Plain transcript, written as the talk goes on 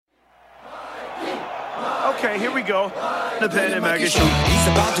Okay, here we go. The Planet Mikey Show. He's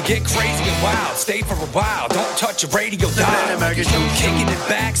about to get crazy and wild. Stay for a while. Don't touch your radio dial. Planet Mikey Show. Kicking it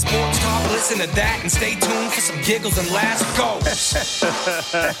back, sports talk. Listen to that and stay tuned for some giggles and laughs. Go.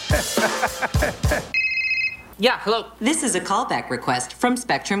 Yeah, hello. This is a callback request from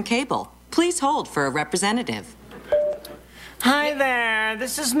Spectrum Cable. Please hold for a representative. Hi there.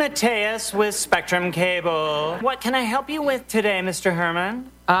 This is Mateus with Spectrum Cable. What can I help you with today, Mr.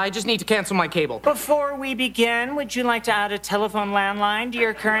 Herman? I just need to cancel my cable. Before we begin, would you like to add a telephone landline to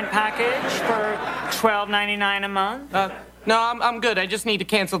your current package for $12.99 a month? No, I'm good. I just need to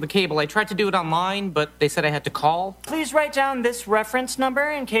cancel the cable. I tried to do it online, but they said I had to call. Please write down this reference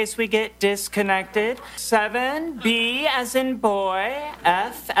number in case we get disconnected. 7B as in boy,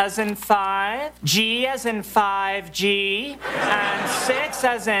 F as in 5, G as in 5G, and 6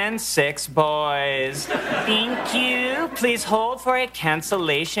 as in 6 boys. Thank you. Please hold for a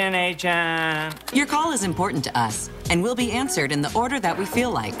cancellation agent. Your call is important to us and will be answered in the order that we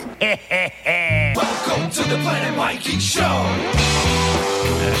feel like. Welcome to the Planet Mikey Show. That's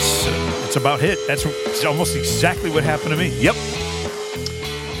about it. That's almost exactly what happened to me. Yep.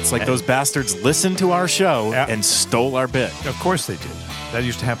 It's like those bastards listened to our show and stole our bit. Of course they did. That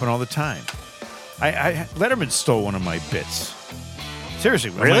used to happen all the time. Letterman stole one of my bits. Seriously,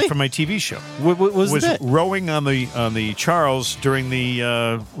 really? From my TV show. What was it? Was rowing on the Charles during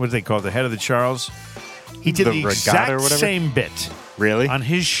the what do they call it? The head of the Charles. He did the exact same bit. Really? On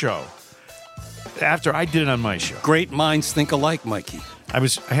his show. After I did it on my show. Great minds think alike, Mikey. I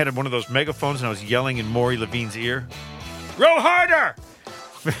had one of those megaphones and I was yelling in Maury Levine's ear, "Row harder!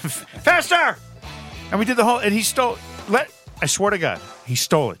 Faster!" And we did the whole, and he stole, I swear to God, he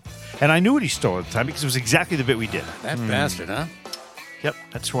stole it. And I knew what he stole at the time because it was exactly the bit we did. That bastard, huh? Yep,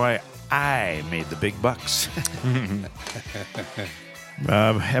 that's why I made the big bucks.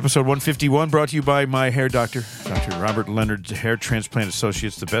 Episode 151 brought to you by my hair doctor, Dr. Robert Leonard's Hair Transplant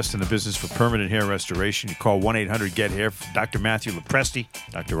Associates, the best in the business for permanent hair restoration. You call 1-800-GET-HAIR for Dr. Matthew Lopresti,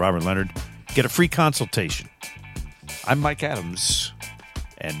 Dr. Robert Leonard. Get a free consultation. I'm Mike Adams,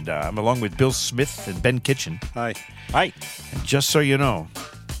 and I'm along with Bill Smith and Ben Kitchen. Hi. And just so you know,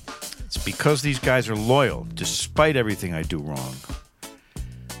 it's because these guys are loyal, despite everything I do wrong,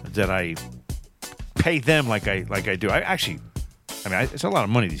 that I pay them like I do. It's a lot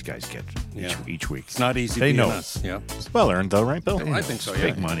of money these guys get each week. It's not easy. They know us. Yeah. It's well earned, though, right, Bill? I think so. It's Yeah.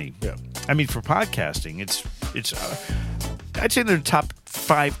 big money. Yeah. I mean, for podcasting, it's I'd say they're the top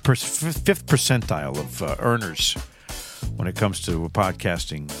 5th percentile of earners when it comes to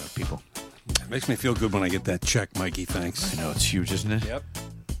podcasting people. It makes me feel good when I get that check, Mikey. Thanks. I know it's huge, isn't it? Yep.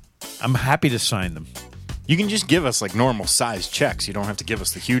 I'm happy to sign them. You can just give us like normal size checks. You don't have to give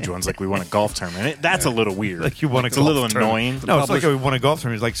us the huge ones like we won a golf tournament. That's a little weird. Like you won a it's golf a little tournament. annoying. No, it's like we won a golf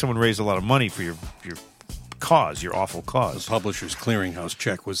tournament. It's like someone raised a lot of money for your cause, your awful cause. The Publishers Clearinghouse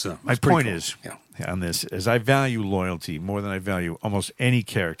check was my point is on this is I value loyalty more than I value almost any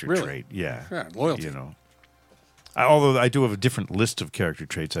character trait. Yeah, loyalty. You know, although I do have a different list of character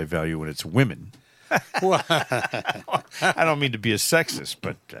traits I value when it's women. I don't mean to be a sexist,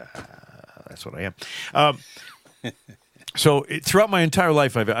 but that's what I am. So throughout my entire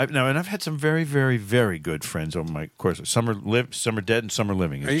life, I've had some very, very, very good friends over my course. Some are dead, and some are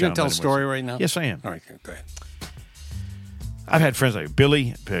living. Are you going to tell a story right now? Yes, I am. All right, go ahead. I've had friends like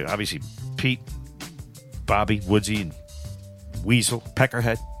Billy, obviously Pete, Bobby, Woodsy, and Weasel,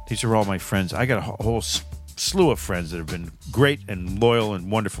 Peckerhead. These are all my friends. I got a whole slew of friends that have been great and loyal and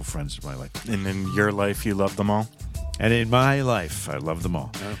wonderful friends in my life. And in your life, you love them all? And in my life, I love them all.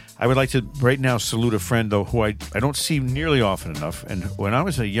 Yeah. I would like to right now salute a friend, though, who I don't see nearly often enough. And when I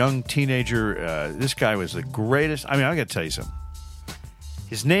was a young teenager, this guy was the greatest. I mean, I got to tell you something.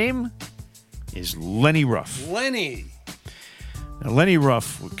 His name is Lenny Ruff. Lenny. Now, Lenny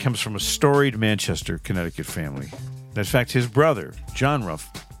Ruff comes from a storied Manchester, Connecticut family. In fact, his brother, John Ruff,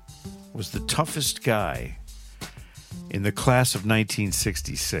 was the toughest guy in the class of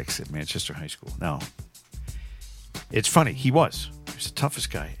 1966 at Manchester High School. Now, it's funny. He was the toughest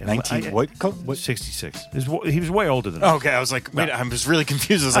guy. 66. He was way older than us. Okay, I was like, wait, I was really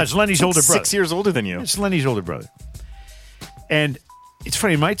confused. It's Lenny's older brother. 6 years older than you. It's Lenny's older brother. And it's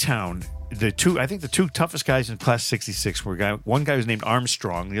funny, in my town, the two toughest guys in class 66 were one guy was named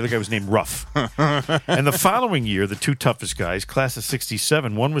Armstrong, the other guy was named Ruff. And the following year, the two toughest guys, class of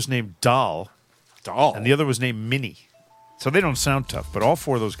 67, one was named Doll, and the other was named Minnie. So they don't sound tough, but all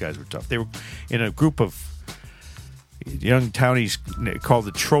four of those guys were tough. They were in a group of young townies called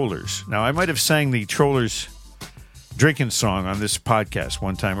the Trollers. Now, I might have sang the Trollers drinking song on this podcast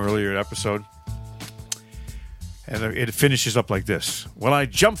one time earlier episode. And it finishes up like this. Well, I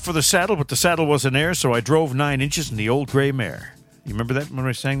jumped for the saddle, but the saddle wasn't there, so I drove 9 inches in the old gray mare. You remember that when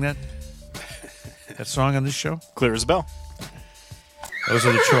I sang that? That song on this show? Clear as a bell. Those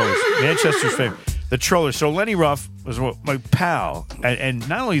are the Trollers. Manchester's favorite. The Trollers. So Lenny Ruff was my pal. And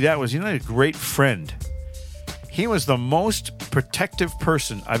not only that, was a great friend. He was the most protective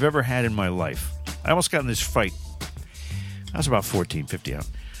person I've ever had in my life. I almost got in this fight. I was about 14, 15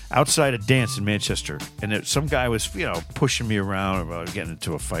 outside a dance in Manchester. And some guy was, pushing me around or getting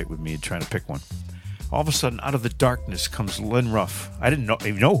into a fight with me and trying to pick one. All of a sudden, out of the darkness comes Len Ruff. I didn't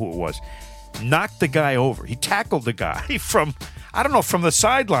even know who it was. Knocked the guy over. He tackled the guy from the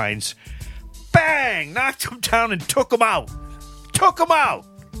sidelines. Bang! Knocked him down and took him out.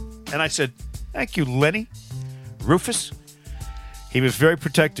 And I said, thank you, Lenny. Rufus. He was very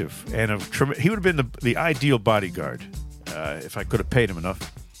protective. And he would have been the ideal bodyguard if I could have paid him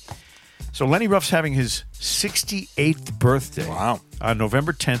enough. So Lenny Ruff's having his 68th birthday. Wow. On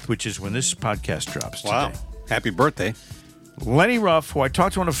November 10th, which is when this podcast drops today. Wow. Happy birthday. Lenny Ruff, who I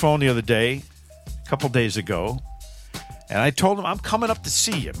talked to on the phone the other day, a couple days ago, and I told him, I'm coming up to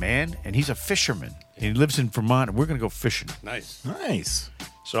see you, man. And he's a fisherman. And he lives in Vermont, and we're going to go fishing. Nice.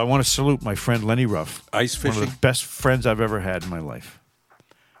 So I want to salute my friend Lenny Ruff. Ice fishing? One of the best friends I've ever had in my life.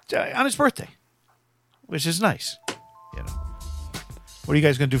 On his birthday, which is nice. What are you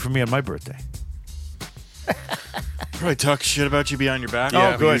guys going to do for me on my birthday? Probably talk shit about you behind your back.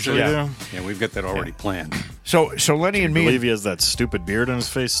 Oh, good. We usually do. Yeah, we've got that already planned. So Lenny and I me... believe he has that stupid beard on his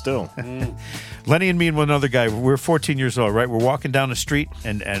face still. Lenny and me and one other guy, we're 14 years old, right? We're walking down the street,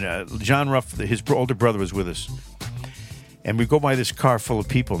 and John Ruff, his older brother, was with us. And we go by this car full of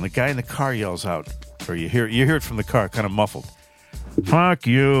people, and the guy in the car yells out, or you hear it from the car, kind of muffled. Fuck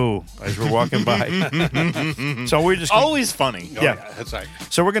you, as we're walking by. So we're just always funny. Yeah, that's right.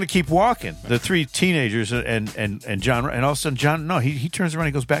 So we're going to keep walking. The 3 teenagers and John, and all of a sudden John, he turns around,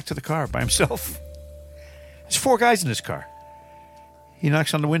 he goes back to the car by himself. There's 4 guys in this car. He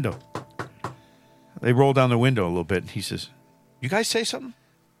knocks on the window. They roll down the window a little bit, and he says, "You guys say something?"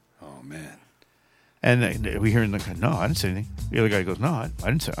 Oh man. And we hear in the car, "No, I didn't say anything." The other guy goes, "No, I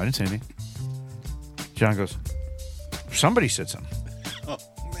didn't say anything." John goes, "Somebody said something." Oh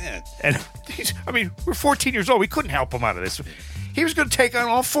man. And we're 14 years old. We couldn't help him out of this. He was going to take on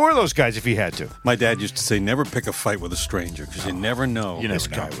all 4 of those guys if he had to. My dad used to say, never pick a fight with a stranger because you never know. This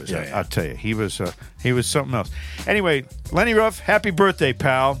guy was, I'll tell you, he was something else. Anyway, Lenny Ruff, happy birthday,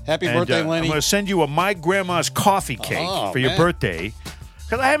 pal. Happy birthday, Lenny. I'm going to send you a My Grandma's coffee cake for your birthday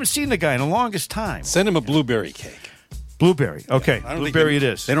because I haven't seen the guy in the longest time. Send him a blueberry cake. Blueberry. Okay, blueberry it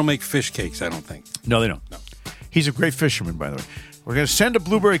is. They don't make fish cakes, I don't think. No, they don't. No. He's a great fisherman, by the way. We're going to send a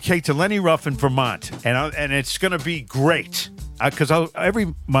blueberry cake to Lenny Ruff in Vermont, and it's going to be great. Because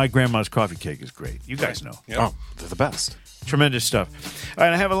every My Grandma's coffee cake is great. You guys know. Yep. Oh, they're the best. Tremendous stuff. All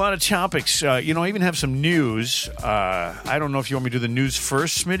right, I have a lot of topics. I even have some news. I don't know if you want me to do the news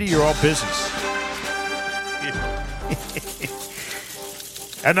first, Smitty. You're all business.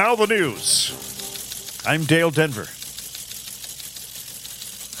 And now the news. I'm Dale Denver.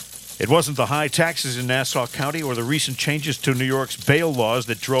 It wasn't the high taxes in Nassau County or the recent changes to New York's bail laws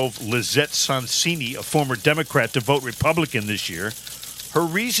that drove Lizette Sonsini, a former Democrat, to vote Republican this year. Her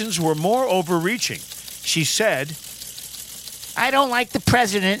reasons were more overreaching. She said, I don't like the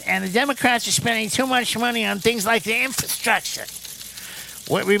president, and the Democrats are spending too much money on things like the infrastructure.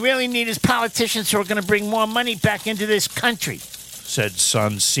 What we really need is politicians who are going to bring more money back into this country, said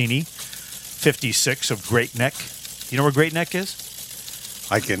Sonsini, 56, of Great Neck. You know where Great Neck is?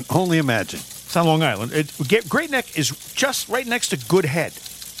 I can only imagine. It's on Long Island. Great Neck is just right next to Good Head.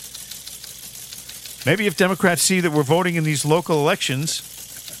 Maybe if Democrats see that we're voting in these local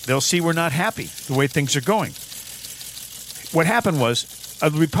elections, they'll see we're not happy the way things are going. What happened was a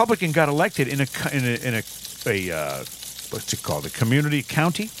Republican got elected in a what's it called? A community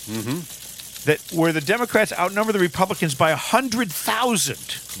county? Mm-hmm. That where the Democrats outnumber the Republicans by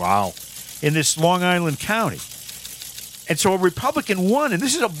 100,000. Wow. In this Long Island county. And so a Republican won, and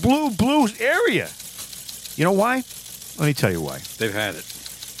this is a blue area. You know why? Let me tell you why. They've had it.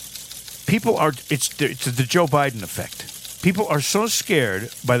 People are, it's the Joe Biden effect. People are so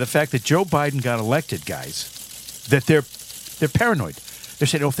scared by the fact that Joe Biden got elected, guys, that they're paranoid. They're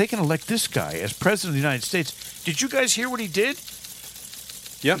saying, if they can elect this guy as president of the United States, did you guys hear what he did?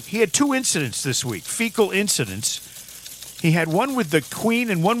 Yeah. He had 2 incidents this week, fecal incidents. He had one with the Queen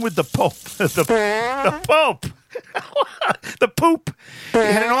and one with the Pope. The Pope. The poop. He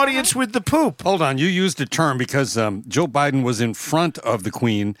had an audience with the poop. Hold on, you used a term because Joe Biden was in front of the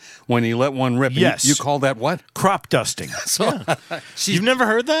Queen when he let one rip. Yes. You call that what? Crop dusting. So, You've never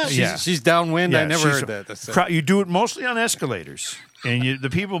heard that? Yeah. She's downwind. I never she's- heard that. You do it mostly on escalators. And the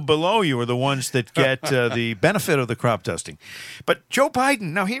people below you are the ones that get the benefit of the crop dusting. But Joe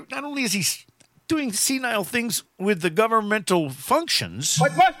Biden, now, not only is he doing senile things with the governmental functions,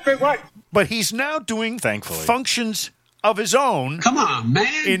 but he's now doing Thankfully. functions of his own. Come on,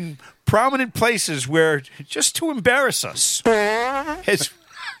 man. In prominent places where, just to embarrass us, the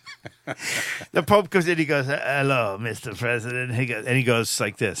Pope goes in, he goes, "Hello, Mr. President." He goes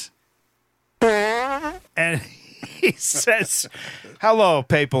like this. And he says, "Hello,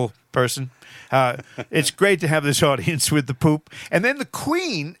 papal person. It's great to have this audience with the poop." And then the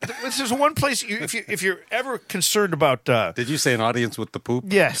Queen. This is one place if you're ever concerned about. Did you say an audience with the poop?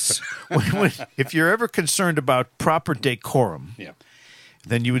 Yes. If you're ever concerned about proper decorum,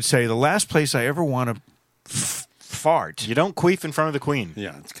 then you would say the last place I ever want to fart. You don't queef in front of the Queen.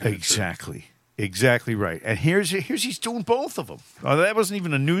 Yeah, it's kind Exactly. Exactly right. And here's he's doing both of them. Oh, that wasn't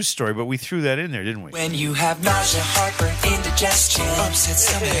even a news story, but we threw that in there, didn't we? When you have nausea, heartburn, indigestion, upset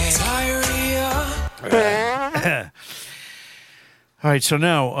stomach, diarrhea. All right, so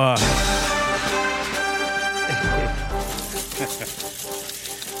now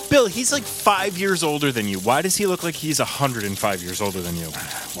Bill, he's like 5 years older than you. Why does he look like he's 105 years older than you?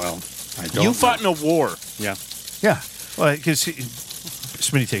 Well, I don't. You fought in a war. Yeah. yeah, well, because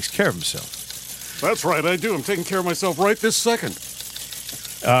Smitty takes care of himself. That's right, I do. I'm taking care of myself right this second.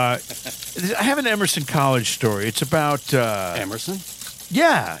 I have an Emerson College story. It's about Emerson?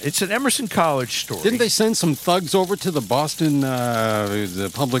 yeah, it's an Emerson College story. Didn't they send some thugs over to the Boston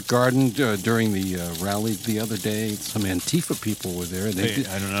the public garden during the rally the other day? Some Antifa people were there. I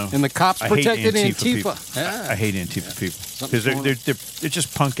don't know. And the cops I hate protected Antifa people. Yeah. I hate Antifa people Something's because going they're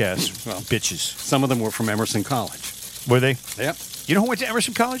just punk ass bitches. Some of them were from Emerson College. Were they? Yep. You know who went to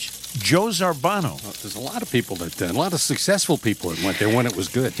Emerson College? Joe Zarbano. Well, there's a lot of people a lot of successful people that went there when it was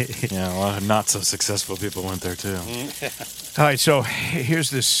good. Yeah, a lot of not so successful people went there too. All right, so here's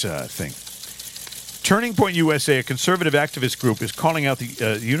this thing. Turning Point USA, a conservative activist group, is calling out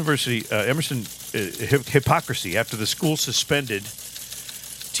the University Emerson hypocrisy after the school suspended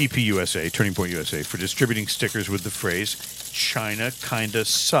TPUSA, Turning Point USA, for distributing stickers with the phrase "China kinda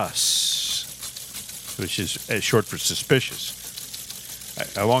sus," which is short for suspicious,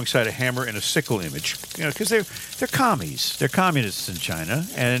 alongside a hammer and a sickle image. You know, because they're commies, they're communists in China,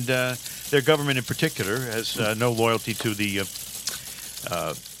 and their government in particular has no loyalty to the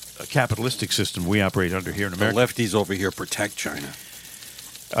capitalistic system we operate under here in The America. lefties over here protect China.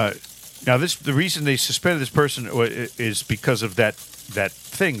 Now, the reason they suspended this person is because of that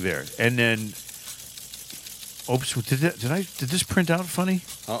thing there, and then. Oops! Did this print out funny?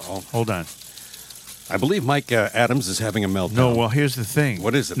 Uh-oh. Hold on. I believe Mike Adams is having a meltdown. No, well, here's the thing.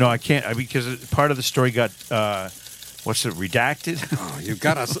 What is it? No, I can't because part of the story got redacted. Oh, you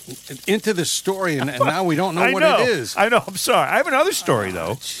got us into this story, and now we don't know I what know. it is. I know. I'm sorry. I have another story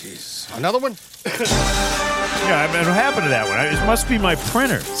though. Jeez. Another one? Yeah, I mean, what happened to that one? It must be my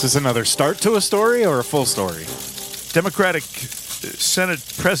printer. Is this another start to a story or a full story? Democratic Senate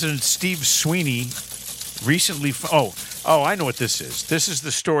President Steve Sweeney recently. I know what this is. This is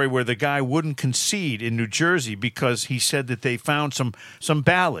the story where the guy wouldn't concede in New Jersey because he said that they found some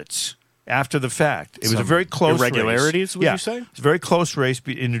ballots after the fact. It was a very close irregularities, race. would you say? It was a very close race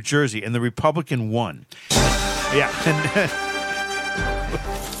in New Jersey, and the Republican won. Yeah.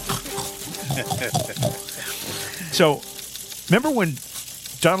 So, remember when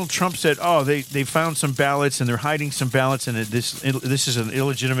Donald Trump said, "Oh, they found some ballots and they're hiding some ballots, and this is an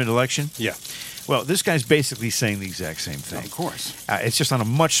illegitimate election"? Yeah. Well, this guy's basically saying the exact same thing. Of course. It's just on a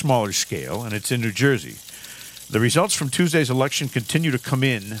much smaller scale, and it's in New Jersey. The results from Tuesday's election continue to come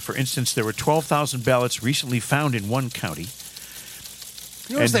in. For instance, there were 12,000 ballots recently found in one county.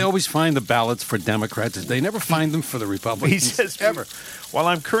 You notice they always find the ballots for Democrats. They never find them for the He Republicans. says, ever. While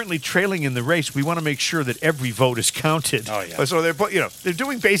I'm currently trailing in the race, we want to make sure that every vote is counted. Oh, yeah. So they're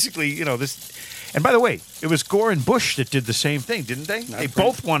doing basically, this. And by the way, it was Gore and Bush that did the same thing, didn't they? They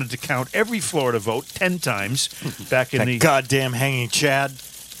both wanted to count every Florida vote 10 times back in the goddamn hanging Chad.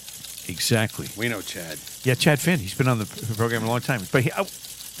 Exactly. We know Chad. Yeah, Chad Finn. He's been on the program a long time. But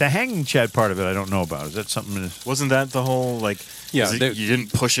the hanging Chad part of it, I don't know about. Is that something? Wasn't that the whole Yeah, you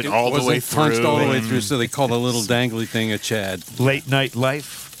didn't push it all the wasn't way through? punched all the way through, so they call the little dangly thing a Chad. Late night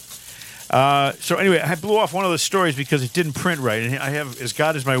life. So anyway, I blew off one of the stories because it didn't print right, and I have, as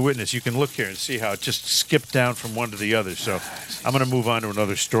God is my witness, you can look here and see how it just skipped down from one to the other. So I'm going to move on to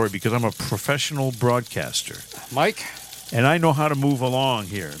another story because I'm a professional broadcaster, Mike? and I know how to move along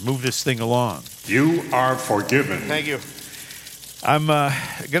here, move this thing along. You are forgiven. Thank you. I'm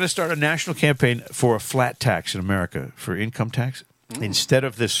going to start a national campaign for a flat tax in America for income tax instead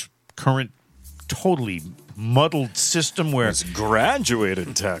of this current totally muddled system where It's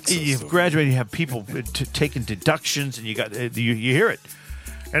graduated taxes. you've graduated, you have people taking deductions, and you got you hear it.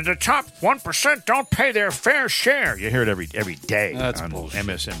 And the top 1% don't pay their fair share. You hear it every day That's on bullshit.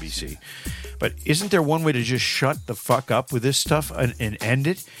 MSNBC. But isn't there one way to just shut the fuck up with this stuff and end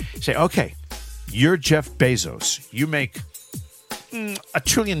it? Say, okay, you're Jeff Bezos. You make $1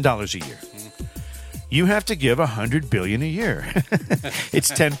 trillion a year. You have to give $100 billion a year.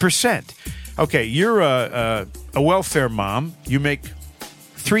 It's 10%. Okay, you're a welfare mom. You make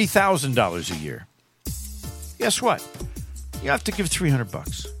 $3,000 a year. Guess what? You have to give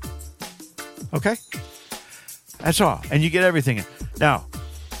 $300. Okay, that's all, and you get everything. Now,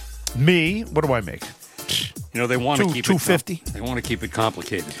 me, what do I make? You know, they want to keep $250. it. They want to keep it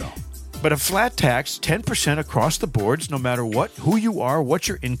complicated, though. But a flat tax, 10% across the boards, no matter what, who you are, what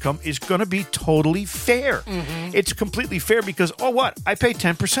your income, is going to be totally fair. Mm-hmm. It's completely fair because, oh, what? I pay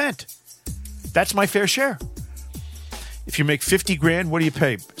 10%. That's my fair share. If you make 50 grand, what do you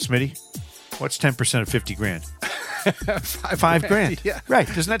pay, Smitty? What's 10% of 50 grand? Five grand. Yeah. Right.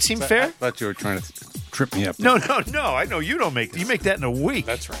 Doesn't that seem I fair? thought you were trying to trip me up. No. I know you don't make. You make that in a week.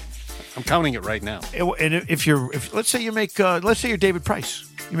 That's right. I'm counting it right now. And if let's say you make, let's say you're David Price,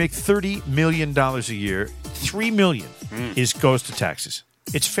 you make $30 million a year, $3 million goes to taxes.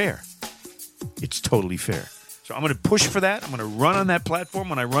 It's fair. It's totally fair. So I'm going to push for that. I'm going to run on that platform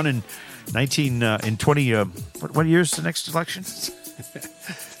when I run in 20. What year is the next election?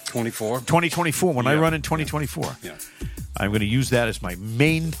 24. 2024. When I Yeah. run in 2024, Yeah. I'm going to use that as my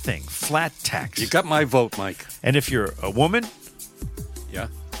main thing. Flat tax. You got my vote, Mike. And if you're a woman, Yeah.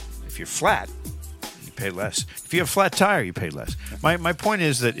 if you're flat, you pay less. If you have a flat tire, you pay less. My point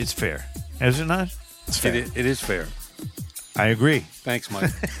is that it's fair. Is it not? It's fair. It is fair. I agree. Thanks,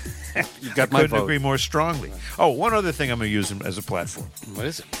 Mike. You got I my couldn't vote. agree more strongly. Oh, one other thing I'm going to use as a platform. What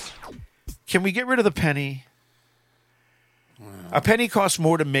is it? Can we get rid of the penny? A penny costs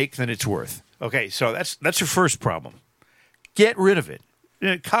more to make than it's worth. Okay, so that's your first problem. Get rid of it.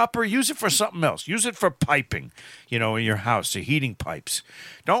 Copper, use it for something else. Use it for piping, in your house, the heating pipes.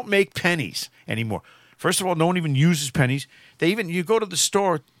 Don't make pennies anymore. First of all, no one even uses pennies. You go to the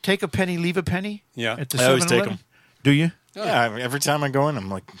store, take a penny, leave a penny. Yeah. At the I always 7-Eleven. take 'em. Do you? Yeah, every time I go in, I'm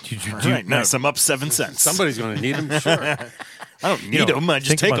like, right, nice, I'm up 7 cents. Somebody's going to need them. Sure. I don't need them. I just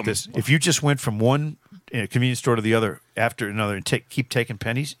Think take about them. this. If you just went from one convenience store to the other after another and keep taking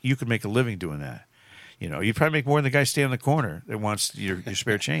pennies, you could make a living doing that. You'd probably make more than the guy standing in the corner that wants your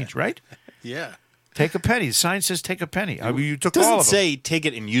spare change, right? Yeah. Take a penny. The sign says take a penny. I mean, you took It doesn't all of them. say take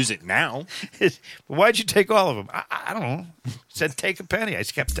it and use it now. Why'd you take all of them? I don't know. It said take a penny. I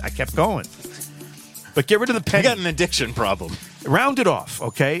kept going. But get rid of the I penny. got an addiction problem. Round it off,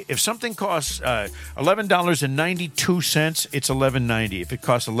 okay? If something costs $11.92, it's $11.90. If it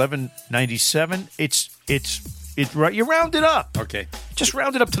costs $11.97, it's right. You round it up. Okay. Just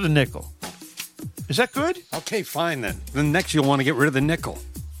round it up to the nickel. Is that good? Okay, fine then. Then next you'll want to get rid of the nickel.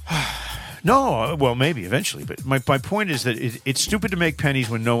 No, well, maybe eventually. But my point is that it's stupid to make pennies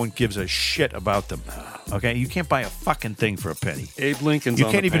when no one gives a shit about them. Okay? You can't buy a fucking thing for a penny. Abe Lincoln's You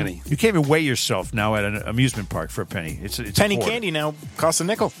on can't the even penny. you can't even weigh yourself now at an amusement park for a penny. It's Penny a quarter. candy now costs a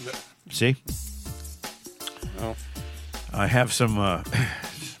nickel. See? Oh. I have some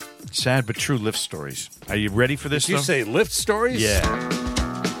sad but true lift stories. Are you ready for this? Did you though? say lift stories? Yeah.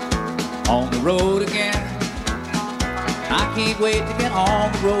 On the road again. I can't wait to get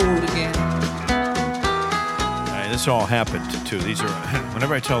on the road again. This all happened too. These are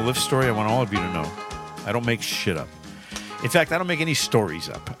whenever I tell a lift story, I want all of you to know I don't make shit up. In fact, I don't make any stories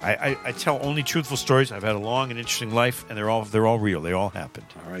up. I tell only truthful stories. I've had a long and interesting life, and they're all real. They all happened.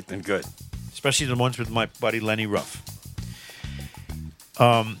 All right, then good. Especially the ones with my buddy Lenny Ruff.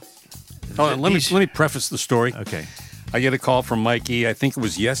 Let me preface the story. Okay. I get a call from Mikey. I think it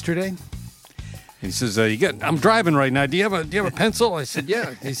was yesterday. He says, I'm driving right now. Do you have a pencil? I said,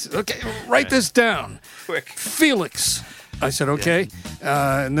 yeah. He said, okay, write this down. Quick. Felix. I said, okay.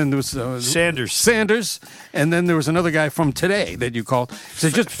 And then there was Sanders. And then there was another guy from today that you called. He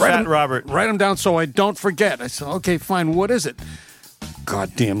said, just Fat Robert. Write them down so I don't forget. I said, okay, fine. What is it?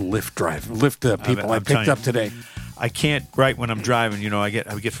 Goddamn Lyft people I picked up today. I can't write when I'm driving. I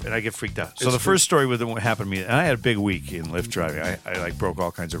get freaked out. So the first story with what happened to me, and I had a big week in Lyft driving. I like broke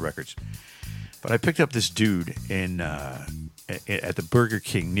all kinds of records. But I picked up this dude at the Burger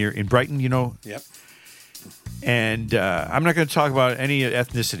King in Brighton. Yep. And I'm not going to talk about any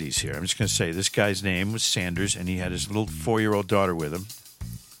ethnicities here. I'm just going to say this guy's name was Sanders, and he had his little 4-year-old daughter with him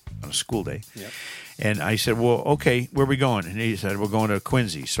on a school day. Yep. And I said, well, okay, where are we going? And he said, we're going to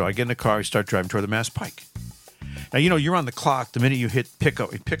Quincy. So I get in the car, I start driving toward the Mass Pike. Now, you're on the clock. The minute you pick up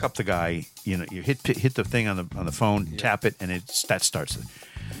the guy, you hit the thing on the phone, tap it, and that starts it.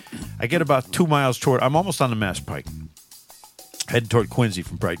 I get about 2 miles toward, I'm almost on the Mass Pike, heading toward Quincy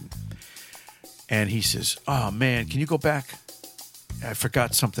from Brighton. And he says, oh, man, can you go back? I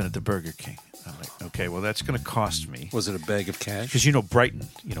forgot something at the Burger King. I'm like, okay, well, that's going to cost me. Was it a bag of cash? Because Brighton,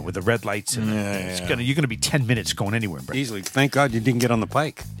 with the red lights, and you're going to be 10 minutes going anywhere in Brighton. Easily. Thank God you didn't get on the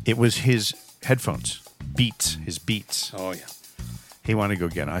Pike. It was his headphones, his Beats. Oh, yeah. He wanted to go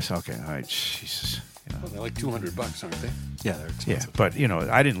get them. I said, okay, all right, Jesus. Well, they're like $200, aren't they? Yeah, they're expensive. Yeah, but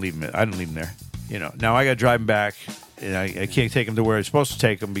I didn't leave him there. Now I got to drive him back, and I can't take him to where I'm supposed to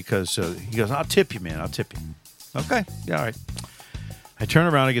take him because he goes, I'll tip you, man. I'll tip you. Okay, yeah, all right. I turn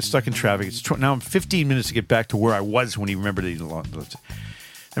around, I get stuck in traffic. Now I'm 15 minutes to get back to where I was when he remembered that he left. Then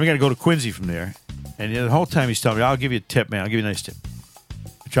we got to go to Quincy from there, and the whole time he's telling me, I'll give you a tip, man. I'll give you a nice tip.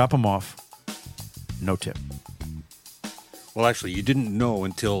 I drop him off, no tip. Well, actually, you didn't know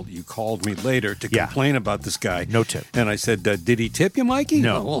until you called me later to complain about this guy. No tip. And I said, did he tip you, Mikey?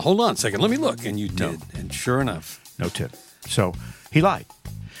 No. Oh, well, hold on a second. Let me look. And you did. No. And sure enough. No tip. So he lied.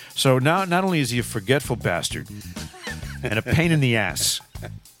 So now not only is he a forgetful bastard and a pain in the ass,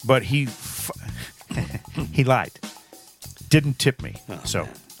 but he lied. Didn't tip me. Oh, so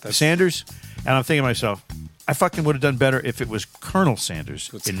man, Sanders, and I'm thinking to myself, I fucking would have done better if it was Colonel Sanders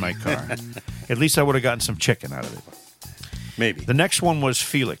in my car. At least I would have gotten some chicken out of it. Maybe. The next one was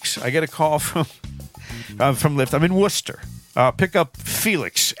Felix. I get a call from Lyft. I'm in Worcester. Pick up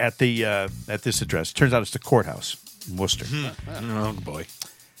Felix at this address. Turns out it's the courthouse in Worcester. Oh, boy.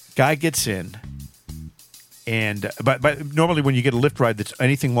 Guy gets in, and but normally when you get a Lyft ride that's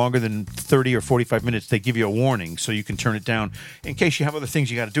anything longer than 30 or 45 minutes, they give you a warning so you can turn it down in case you have other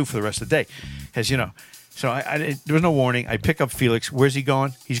things you got to do for the rest of the day. As you know. So there was no warning. I pick up Felix. Where's he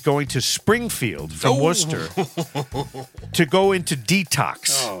going? He's going to Springfield from Worcester to go into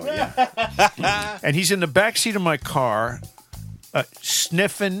detox. Oh, yeah. And he's in the backseat of my car,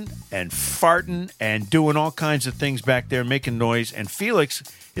 sniffing and farting and doing all kinds of things back there, making noise. And Felix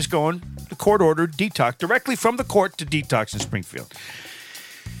is going to court-ordered detox, directly from the court to detox in Springfield.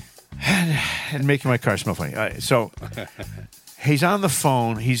 And making my car smell funny. So he's on the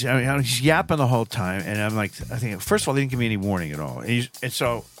phone. He's yapping the whole time. And I'm like, I think, first of all, they didn't give me any warning at all. And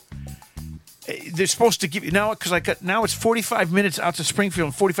so they're supposed to give you, now it's 45 minutes out to Springfield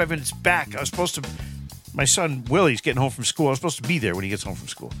and 45 minutes back. I was supposed to, my son Willie's getting home from school. I was supposed to be there when he gets home from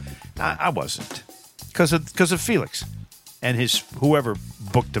school. I wasn't because of Felix and whoever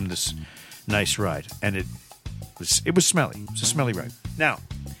booked him this nice ride. And it was smelly. It was a smelly ride. Now,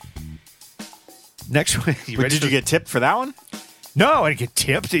 next week. Did you get tipped for that one? No, I didn't get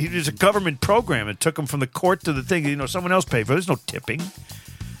tipped. It was a government program. It took him from the court to the thing. Someone else paid for it. There's no tipping.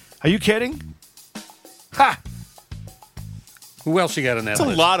 Are you kidding? Ha! Who else you got on that That's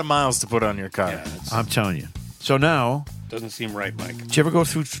list? a lot of miles to put on your car. Yeah, I'm telling you. So now, doesn't seem right, Mike. did you ever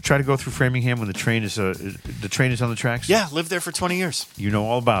try to go through Framingham when the train is on the tracks? Yeah, lived there for 20 years. You know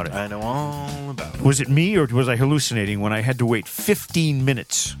all about it. I know all about it. Was it me or was I hallucinating when I had to wait 15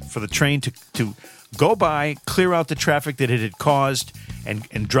 minutes for the train to go by, clear out the traffic that it had caused,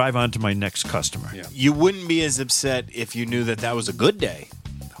 and drive on to my next customer? Yeah. You wouldn't be as upset if you knew that was a good day.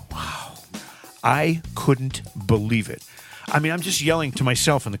 Wow. I couldn't believe it. I mean, I'm just yelling to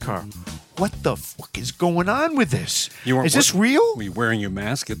myself in the car. What the fuck is going on with this? Is this real? Were you wearing your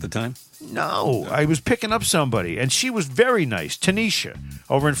mask at the time? No. I was picking up somebody, and she was very nice. Tanisha,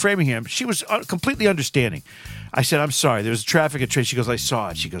 over in Framingham. She was completely understanding. I said, I'm sorry. There was traffic at train. She goes, I saw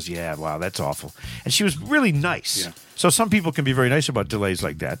it. She goes, yeah, wow, that's awful. And she was really nice. Yeah. So some people can be very nice about delays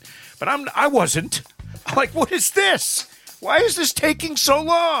like that. But I wasn't. I'm like, what is this? Why is this taking so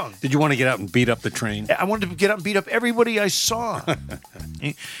long? Did you want to get out and beat up the train? I wanted to get up and beat up everybody I saw.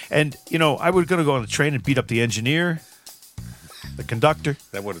 And, I was going to go on the train and beat up the engineer, the conductor.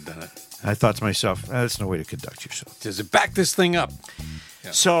 That would have done it. I thought to myself, that's no way to conduct yourself. Does it back this thing up?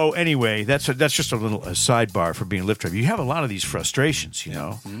 Yeah. So anyway, that's just a sidebar for being a Lyft driver. You have a lot of these frustrations,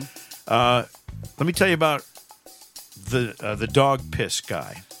 know. Mm-hmm. Let me tell you about the dog piss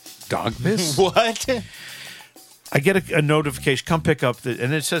guy. Dog piss? What? I get a notification. Come pick up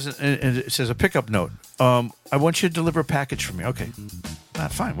and it says a pickup note. I want you to deliver a package for me. Okay,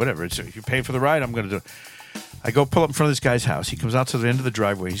 fine, whatever. If you're paying for the ride, I'm going to do it. I go pull up in front of this guy's house. He comes out to the end of the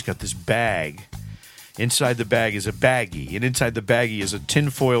driveway. He's got this bag. Inside the bag is a baggie, and inside the baggie is a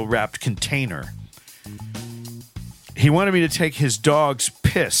tinfoil wrapped container. He wanted me to take his dog's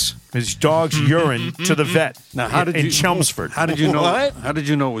piss, his dog's urine, to the vet. Now, in Chelmsford. How did you know? What? How did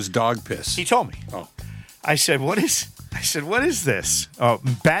you know it was dog piss? He told me. Oh. I said, what is this? Oh,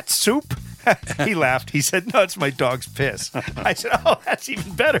 bat soup? He laughed. He said, no, it's my dog's piss. I said, oh, that's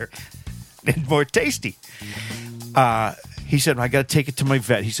even better and more tasty. He said, I got to take it to my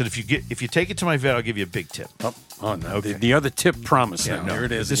vet. He said, if you take it to my vet, I'll give you a big tip. Oh no, Okay. the other tip promise. Yeah, now. no, Here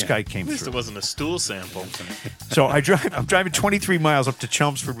it is. This again. guy came At least through. it wasn't a stool sample. So I'm driving 23 miles up to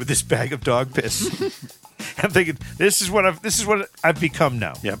Chelmsford with this bag of dog piss. I'm thinking, this is what I've become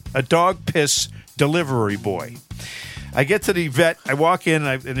now. Yep. A dog piss delivery boy. I get to the vet. I walk in,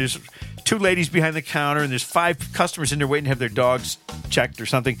 and there's two ladies behind the counter, and there's 5 customers in there waiting to have their dogs checked or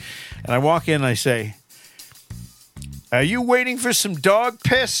something. And I walk in, and I say, are you waiting for some dog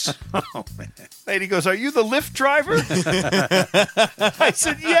piss? Oh, man. Lady goes, are you the Lyft driver? I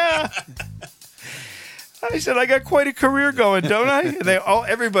said, yeah. I said, I got quite a career going, don't I? And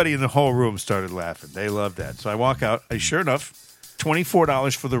everybody in the whole room started laughing. They loved that. So I walk out. Sure enough,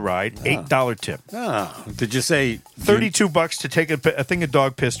 $24 for the ride, $8 tip. Oh, did you say $32 to take a thing of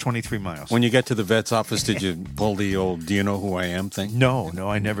dog piss 23 miles. when you get to the vet's office? Did you pull the old "Do you know who I am" thing? No,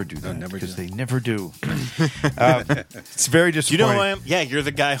 I never do that. never because do. they never do. It's very You disappointing. know who I am? Yeah, you're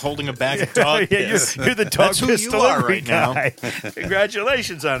the guy holding a bag of dog Yeah, piss. you're the dog That's who piss you are delivery right now. guy.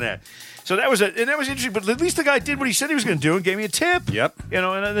 Congratulations on that. So that was interesting. But at least the guy did what he said he was going to do and gave me a tip. Yep.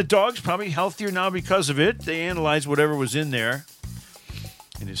 And the dog's probably healthier now because of it. They analyzed whatever was in there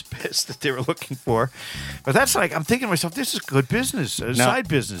in his piss that they were looking for. But that's like, I'm thinking to myself, this is good business, side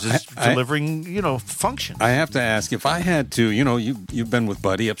business. It's delivering, function. I have to ask, if I had to, you've been with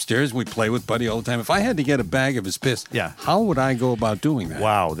Buddy upstairs. We play with Buddy all the time. If I had to get a bag of his piss, how would I go about doing that?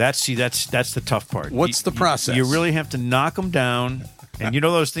 Wow, that's the tough part. What's the process? You really have to knock them down. And you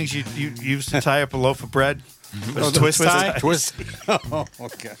know those things you used to tie up a loaf of bread? The twist tie? Twist. Oh,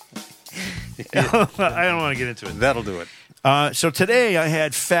 okay. I don't want to get into it. That'll do it. So today I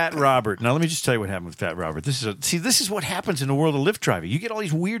had Fat Robert. Now let me just tell you what happened with Fat Robert. This is what happens in the world of Lyft driving. You get all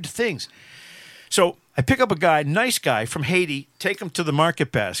these weird things. So I pick up a guy, nice guy from Haiti, take him to the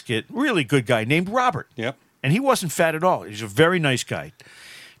market basket. Really good guy named Robert. Yep. And he wasn't fat at all. He's a very nice guy.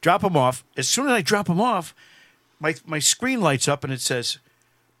 Drop him off. As soon as I drop him off, my screen lights up and it says,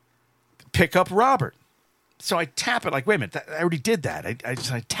 pick up Robert. So I tap it like, wait a minute, I already did that. I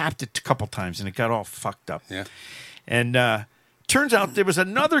tapped it a couple times and it got all fucked up. Yeah. And turns out there was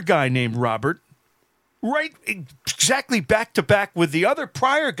another guy named Robert, right exactly back to back with the other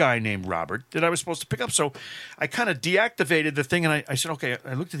prior guy named Robert that I was supposed to pick up. So I kind of deactivated the thing and I said, okay,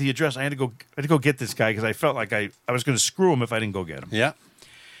 I looked at the address. I had to go get this guy because I felt like I was going to screw him if I didn't go get him. Yeah.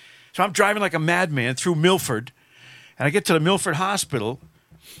 So I'm driving like a madman through Milford, and I get to the Milford Hospital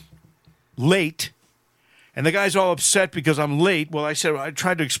late. And the guy's all upset because I'm late. Well, I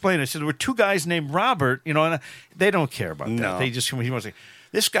tried to explain. I said, there were 2 guys named Robert, and they don't care about that. No. They just, he wants to say,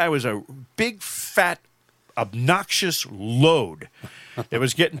 this guy was a big, fat, obnoxious load that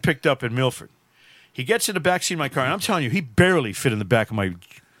was getting picked up in Milford. He gets in the backseat of my car, and I'm telling you, he barely fit in the back of my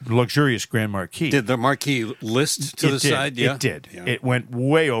luxurious Grand Marquis. Did the Marquis list to the side? Yeah. It did. Yeah. It went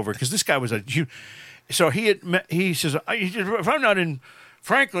way over because this guy was a huge. So he says, if I'm not in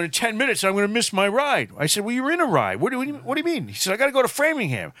Franklin in 10 minutes, I'm going to miss my ride. I said, well, you're in a ride. What do you mean? He said, I got to go to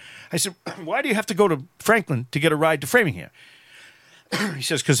Framingham. I said, why do you have to go to Franklin to get a ride to Framingham? He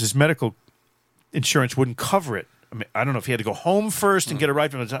says, because his medical insurance wouldn't cover it. I don't know if he had to go home first and get a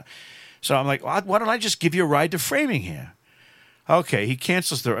ride from the time. So I'm like, well, why don't I just give you a ride to Framingham? Okay, he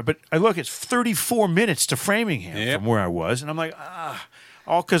cancels the ride. But I look, it's 34 minutes to Framingham from where I was. And I'm like,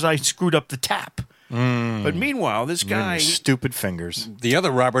 all because I screwed up the tap. But meanwhile, this guy... Stupid fingers. The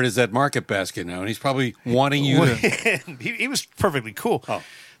other Robert is at Market Basket now, and he's probably wanting you to... he was perfectly cool. Oh.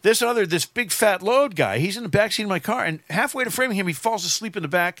 This big fat load guy, he's in the backseat of my car, and halfway to Framingham, he falls asleep in the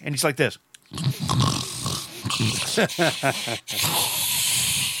back, and he's like this.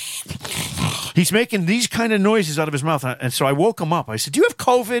 He's making these kind of noises out of his mouth, and so I woke him up. I said, do you have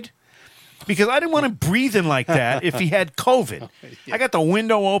COVID? Because I didn't want him breathing like that if he had COVID. I got the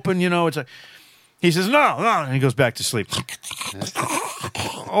window open, it's like... He says, no, and he goes back to sleep.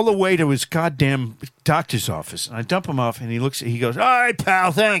 All the way to his goddamn doctor's office. And I dump him off, and he goes, all right,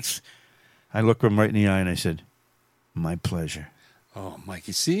 pal, thanks. I look him right in the eye, and I said, my pleasure. Oh,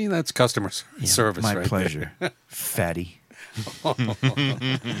 Mikey, see, that's customer service My right pleasure. Fatty.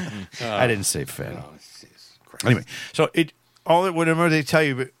 I didn't say fatty. Anyway, so whatever they tell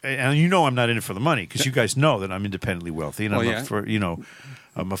you, and you know I'm not in it for the money because you guys know that I'm independently wealthy and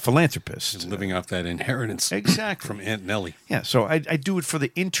I'm a philanthropist. Living off that inheritance exactly from Aunt Nellie. Yeah, so I do it for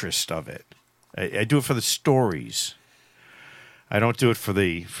the interest of it. I do it for the stories. I don't do it for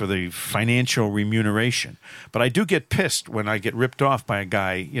the financial remuneration. But I do get pissed when I get ripped off by a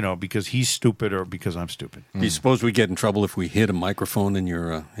guy, because he's stupid or because I'm stupid. Do you suppose we get in trouble if we hit a microphone in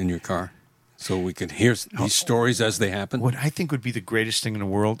your car so we could hear these stories as they happen? What I think would be the greatest thing in the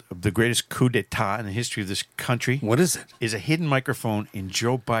world, the greatest coup d'etat in the history of this country. What is it? Is a hidden microphone in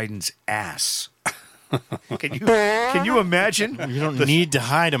Joe Biden's ass. Can you imagine? You don't need to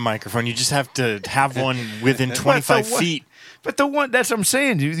hide a microphone. You just have to have one within 25 feet. But that's what I'm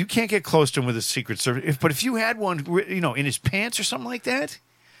saying. You can't get close to him with a Secret Service. But if you had one, in his pants or something like that.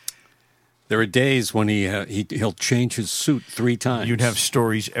 There are days when he'll change his suit 3 times. You'd have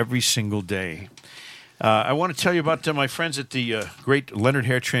stories every single day. I want to tell you about my friends at the great Leonard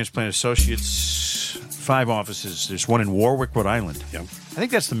Hair Transplant Associates. 5 offices. There's one in Warwick, Rhode Island. Yep. I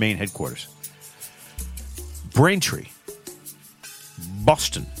think that's the main headquarters. Braintree,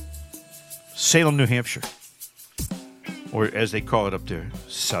 Boston, Salem, New Hampshire, or as they call it up there,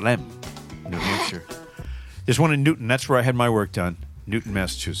 Salem, New Hampshire. There's one in Newton. That's where I had my work done. Newton,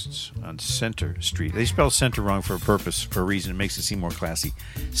 Massachusetts, on Center Street. They spell center wrong for a reason. It makes it seem more classy.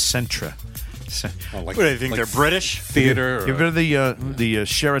 Centra. What do they think? They're British? Theater. You ever been to the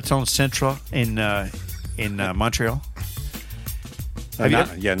Sheraton Central in Montreal?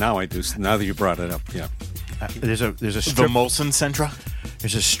 Now I do. Now that you brought it up, yeah. There's a strip. The Molson Centra?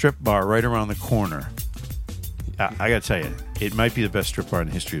 There's a strip bar right around the corner. I got to tell you, it might be the best strip bar in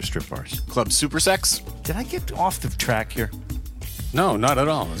the history of strip bars. Club Super Sex? Did I get off the track here? No, not at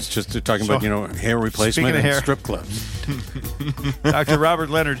all. It's just talking about hair replacement and strip clubs. Dr.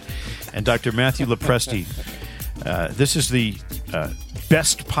 Robert Leonard and Dr. Matthew Lopresti. This is the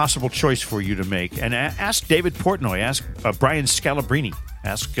best possible choice for you to make. And ask David Portnoy. Ask Brian Scalabrine.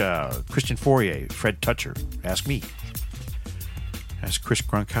 Ask Christian Fourier, Fred Toucher. Ask me. Ask Chris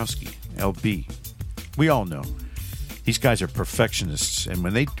Gronkowski, LB. We all know. These guys are perfectionists. And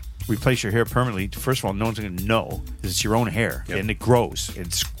when they replace your hair permanently, first of all, no one's going to know it's your own hair. Yep. And it grows.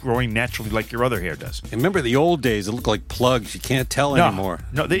 It's growing naturally like your other hair does. And remember the old days, it looked like plugs. You can't tell anymore.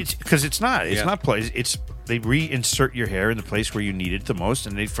 No, because it's not. It's not plugs. They reinsert your hair in the place where you need it the most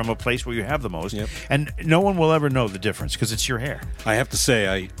and from a place where you have the most. Yep. And no one will ever know the difference because it's your hair. I have to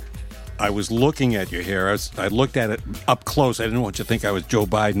say, I was looking at your hair. I looked at it up close. I didn't want you to think I was Joe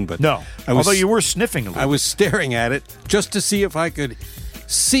Biden, but no. Although you were sniffing a little. I was staring at it just to see if I could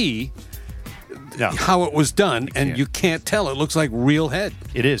see how it was done, and you can't tell. It looks like real head.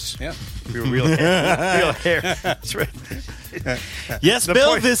 It is. Yeah. Real hair. Real hair. That's right. Yes,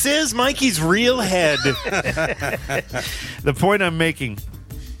 Bill, this is Mikey's real head. The point I'm making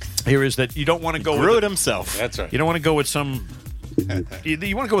here is that you don't want to go grew it himself. That's right. You don't want to go with some...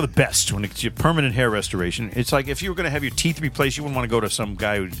 You want to go with the best when it's your permanent hair restoration. It's like if you were going to have your teeth replaced, you wouldn't want to go to some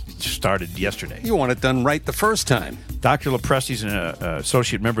guy who started yesterday. You want it done right the first time. Dr. Lopresti's an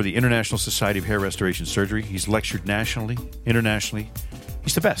associate member of the International Society of Hair Restoration Surgery. He's lectured nationally, internationally.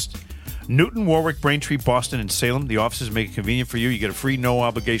 He's the best. Newton, Warwick, Braintree, Boston, and Salem. The offices make it convenient for you. You get a free,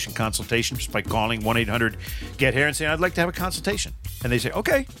 no-obligation consultation just by calling 1-800-GET-HAIR and saying, I'd like to have a consultation. And they say,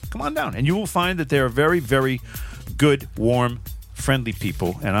 okay, come on down. And you will find that they are very, very good, warm, friendly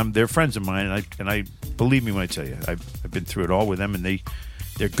people. And they're friends of mine. And I believe me when I tell you, I've been through it all with them, and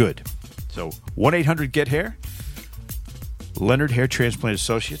they're good. So 1-800-GET-HAIR. Leonard Hair Transplant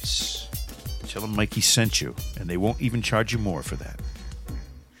Associates. Tell them Mikey sent you, and they won't even charge you more for that.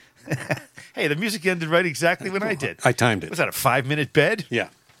 Hey, the music ended right exactly when I did. I timed it. Was that a 5-minute bed? Yeah.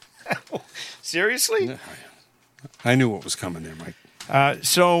 Seriously? I knew what was coming there, Mike. I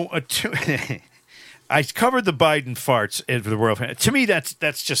covered the Biden farts for the royal family. To me,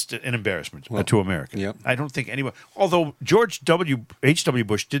 that's just an embarrassment to America. Yep. I don't think anyone. Although George H.W.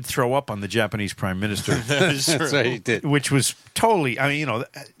 Bush did throw up on the Japanese prime minister. That's right, he did. Which was totally. I mean,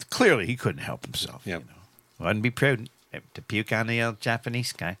 clearly he couldn't help himself. Yep. Wouldn't be prudent to puke on the old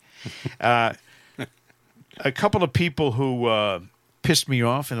Japanese guy. A couple of people who pissed me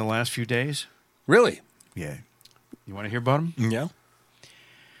off in the last few days. Really? Yeah. You want to hear about them? Yeah.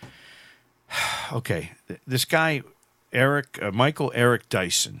 Okay. This guy, Michael Eric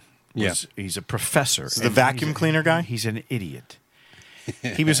Dyson. He's a professor. Is the vacuum cleaner guy? He's an idiot.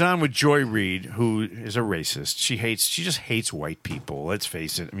 He was on with Joy Reid, who is a racist. She just hates white people. Let's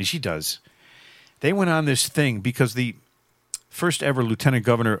face it. I mean, she does. They went on this thing because first ever lieutenant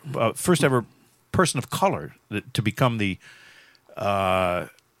governor, first ever person of color to become the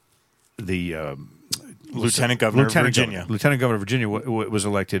Lieutenant Governor of Virginia. Lieutenant Governor of Virginia was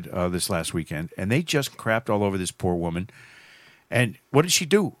elected this last weekend, and they just crapped all over this poor woman. And what did she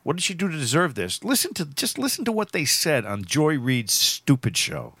do? What did she do to deserve this? Listen to what they said on Joy Reid's stupid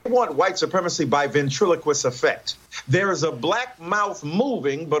show. We want white supremacy by ventriloquist effect. There is a black mouth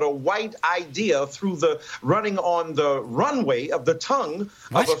moving, but a white idea through the running on the runway of the tongue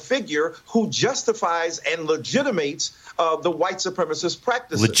of a figure who justifies and legitimates the white supremacist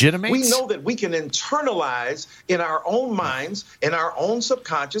practices. Legitimates? We know that we can internalize in our own minds, in our own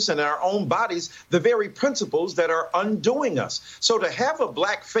subconscious, in our own bodies, the very principles that are undoing us. So to have a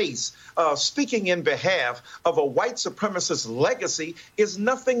black face speaking in behalf of a white supremacist legacy is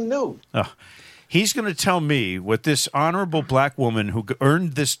nothing new. Oh. He's going to tell me what this honorable black woman who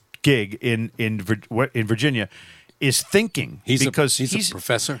earned this gig in Virginia is thinking. He's a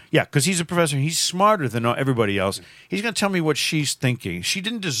professor? Yeah, because he's a professor. He's smarter than everybody else. He's going to tell me what she's thinking. She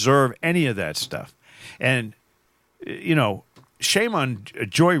didn't deserve any of that stuff. And, shame on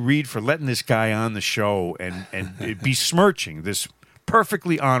Joy Reid for letting this guy on the show and besmirching this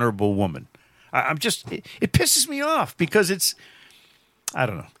perfectly honorable woman. It pisses me off because I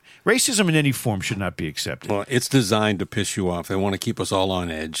don't know. Racism in any form should not be accepted. Well, it's designed to piss you off. They want to keep us all on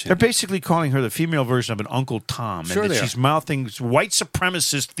edge. They're basically calling her the female version of an Uncle Tom. Sure and they she's mouthing white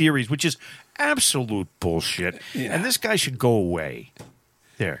supremacist theories, which is absolute bullshit. Yeah. And this guy should go away.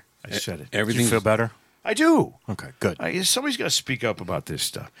 There, I said it. Everything. You feel better? I do. Okay, good. Somebody's got to speak up about this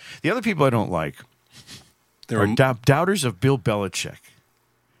stuff. The other people I don't like are doubters of Bill Belichick.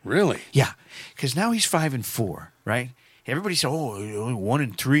 Really? Yeah, because now he's 5-4, right? Everybody said, only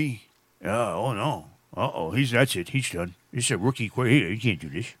 1-3. Oh no. That's it. He's done. It's a rookie. He can't do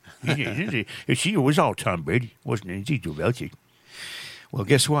this. It was all Tom Brady, wasn't it? He Bill Belichick. Well,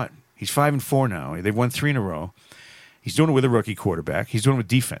 guess what? He's 5-4 now. They've won 3 in a row. He's doing it with a rookie quarterback. He's doing it with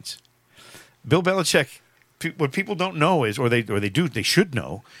defense. Bill Belichick. What people don't know is, or they should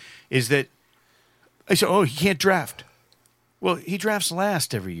know, is that I said, he can't draft. Well, he drafts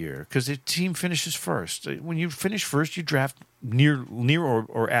last every year because the team finishes first. When you finish first, you draft near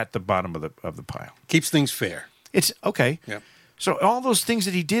or at the bottom of the pile. Keeps things fair. It's okay. Yep. So all those things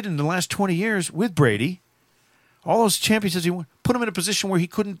that he did in the last 20 years with Brady, all those championships he won, put him in a position where he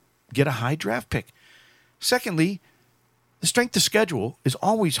couldn't get a high draft pick. Secondly, the strength of schedule is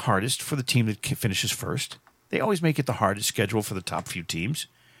always hardest for the team that finishes first. They always make it the hardest schedule for the top few teams.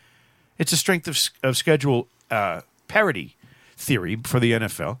 It's a strength of schedule parity theory for the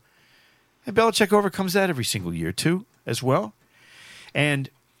NFL. And Belichick overcomes that every single year, too, as well. And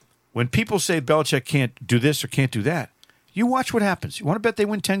when people say Belichick can't do this or can't do that, you watch what happens. You want to bet they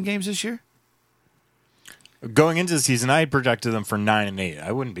win 10 games this year? Going into the season, I projected them for 9-8.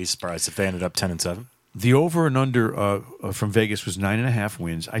 I wouldn't be surprised if they ended up 10-7. The over and under from Vegas was 9.5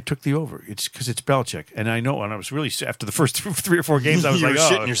 wins. I took the over. It's because it's Belichick. And I know, and I was really, after the first 3 or 4 games, I was like,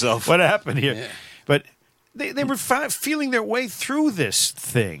 shitting yourself. What happened here? Yeah. But they were feeling their way through this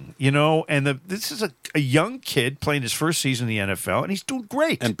thing, and this is a young kid playing his first season in the NFL, and he's doing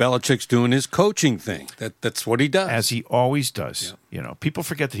great. And Belichick's doing his coaching thing. That's what he does. As he always does. Yeah. People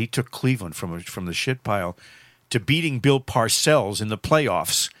forget that he took Cleveland from the shit pile to beating Bill Parcells in the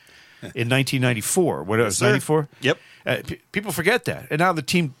playoffs in 1994. What was 94? Yep. People forget that. And now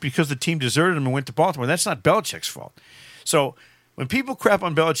because the team deserted him and went to Baltimore, that's not Belichick's fault. So when people crap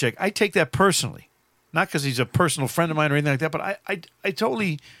on Belichick, I take that personally. Not because he's a personal friend of mine or anything like that, but I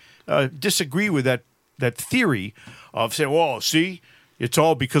totally disagree with that theory of saying, see, it's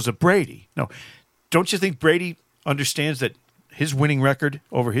all because of Brady. No. Don't you think Brady understands that his winning record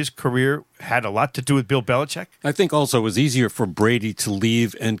over his career had a lot to do with Bill Belichick? I think also it was easier for Brady to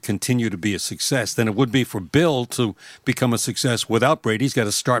leave and continue to be a success than it would be for Bill to become a success without Brady. He's got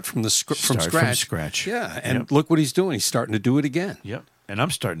to start from scratch. Yeah, and look what he's doing. He's starting to do it again. Yep. And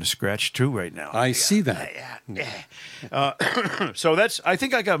I'm starting to scratch too right now. I see that. So I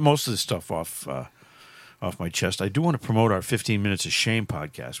think I got most of the stuff off my chest. I do want to promote our 15 Minutes of Shame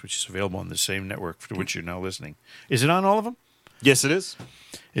podcast, which is available on the same network to which you're now listening. Is it on all of them? Yes, it is.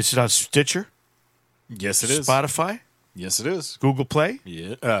 Is it on Stitcher? Yes, it is. Spotify? Yes, it is. Google Play?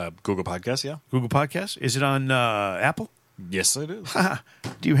 Yeah. Google Podcasts, yeah. Google Podcasts? Is it on Apple? Yes, it is.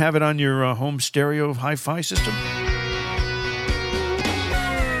 Do you have it on your home stereo hi-fi system?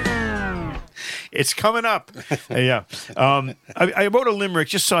 It's coming up. Yeah. I wrote a limerick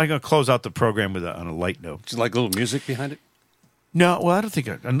just so I'm going to close out the program on a light note. Just like a little music behind it? No, well, I don't think,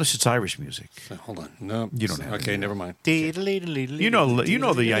 unless it's Irish music. Hold on. No. You don't have it. Okay, never mind. You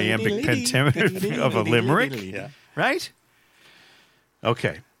know the iambic pentameter of a limerick, yeah. right?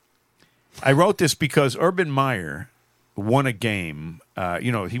 Okay. I wrote this because Urban Meyer won a game.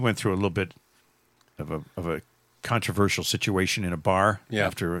 He went through a little bit of a controversial situation in a bar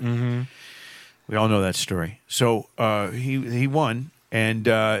after. We all know that story. So he won, and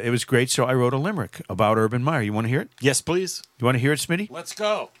it was great. So I wrote a limerick about Urban Meyer. You want to hear it? Yes, please. You want to hear it, Smitty? Let's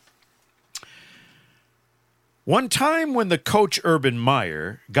go. One time when the coach Urban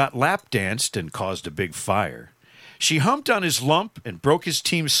Meyer got lap danced and caused a big fire, she humped on his lump and broke his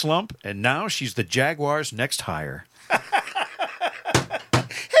team's slump, and now she's the Jaguars' next hire. And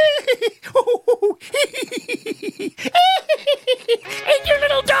your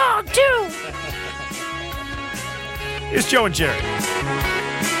little dog, too. Here's Joe and Jerry.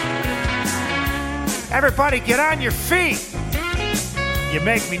 Everybody get on your feet. You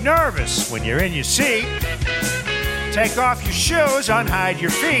make me nervous when you're in your seat. Take off your shoes, unhide your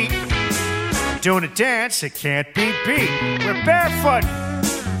feet. Doing a dance that can't be beat. We're barefoot.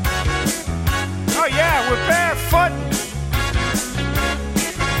 Oh yeah, we're barefoot.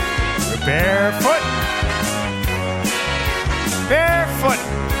 We're barefoot. Barefoot.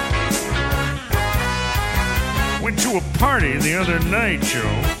 Went to a party the other night,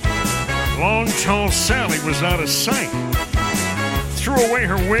 Joe. Long, tall Sally was out of sight. Threw away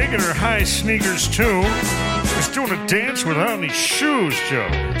her wig and her high sneakers, too. She was doing a dance without any shoes, Joe.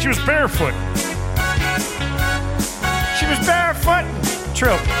 She was barefoot. She was barefoot.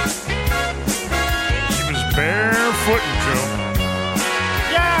 Trill. She was barefoot, Joe.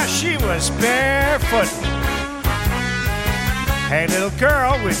 Yeah, she was barefoot. Hey, little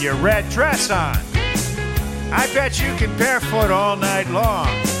girl with your red dress on. I bet you can barefoot all night long.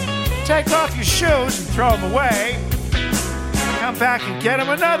 Take off your shoes and throw them away. Come back and get them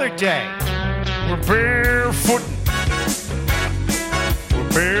another day. We're barefooting. We're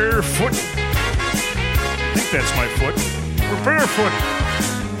barefooting. I think that's my foot. We're barefoot.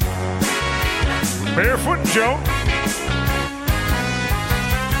 We're barefoot, Joe.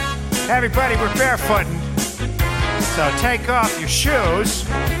 Everybody, we're barefooting. So take off your shoes.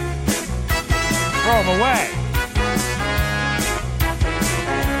 Throw them away.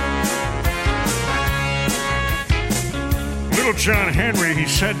 Little John Henry, he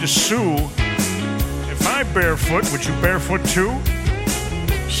said to Sue, if I barefoot, would you barefoot too?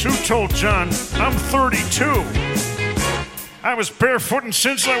 Sue told John, I'm 32. I was barefooting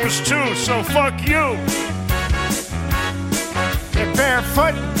since I was 2, so fuck you. They're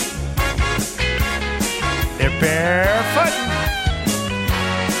barefooting. They're barefooting.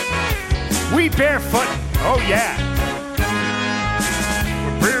 We barefooting. Oh, yeah.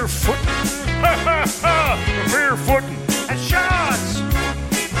 We're barefooting. Ha, ha, ha. We're barefooting. That's shots.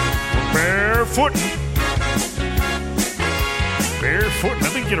 We're barefooting. Barefooting. I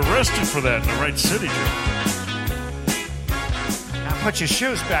think you get arrested for that in the right city, Joe. Now put your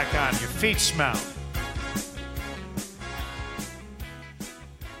shoes back on. Your feet smell.